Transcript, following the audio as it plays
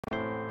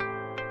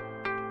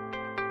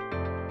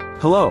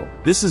Hello,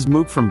 this is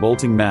Mook from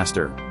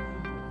BoltingMaster.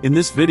 In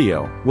this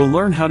video, we'll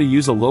learn how to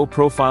use a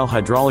low-profile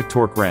hydraulic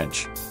torque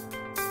wrench.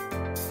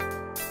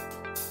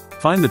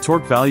 Find the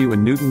torque value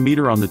in Newton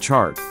meter on the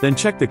chart, then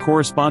check the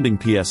corresponding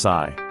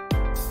PSI.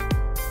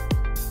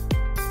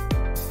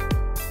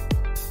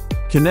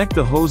 Connect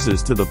the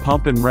hoses to the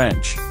pump and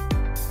wrench.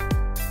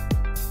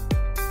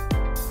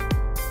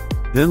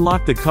 Then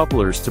lock the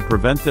couplers to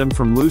prevent them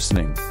from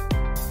loosening.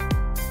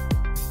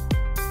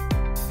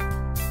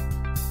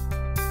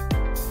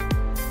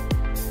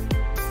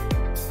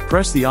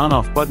 Press the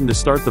on-off button to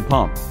start the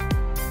pump.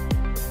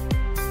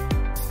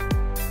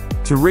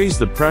 To raise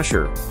the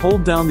pressure,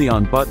 hold down the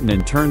on button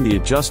and turn the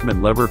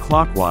adjustment lever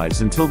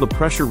clockwise until the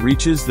pressure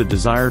reaches the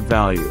desired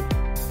value.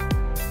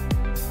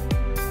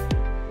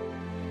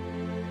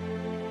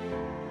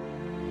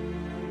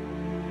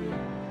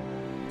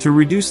 To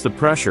reduce the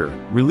pressure,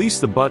 release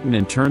the button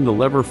and turn the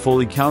lever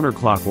fully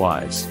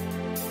counterclockwise.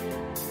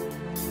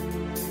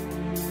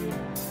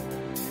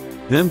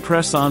 Then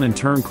press on and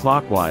turn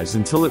clockwise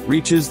until it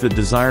reaches the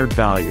desired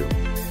value.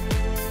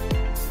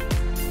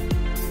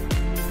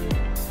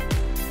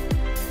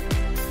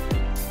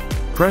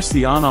 Press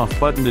the on-off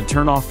button to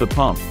turn off the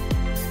pump.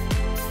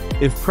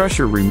 If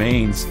pressure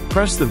remains,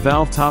 press the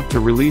valve top to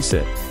release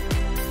it.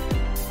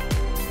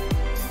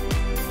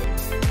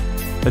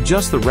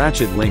 Adjust the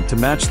ratchet link to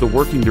match the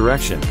working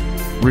direction.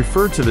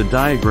 Refer to the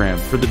diagram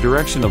for the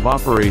direction of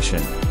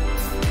operation.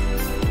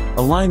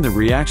 Align the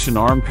reaction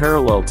arm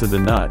parallel to the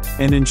nut,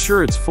 and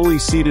ensure it's fully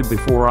seated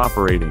before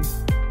operating.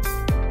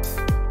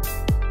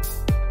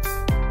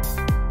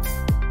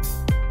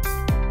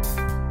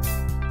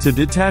 To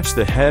detach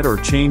the head or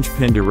change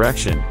pin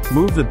direction,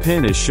 move the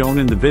pin as shown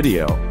in the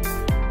video.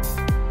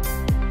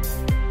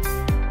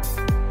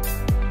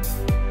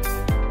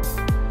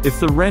 If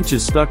the wrench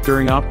is stuck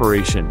during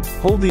operation,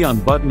 hold the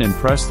on button and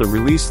press the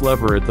release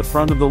lever at the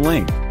front of the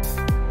link.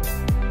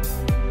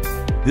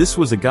 This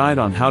was a guide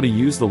on how to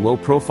use the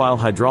low-profile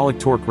hydraulic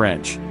torque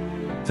wrench.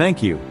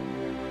 Thank you.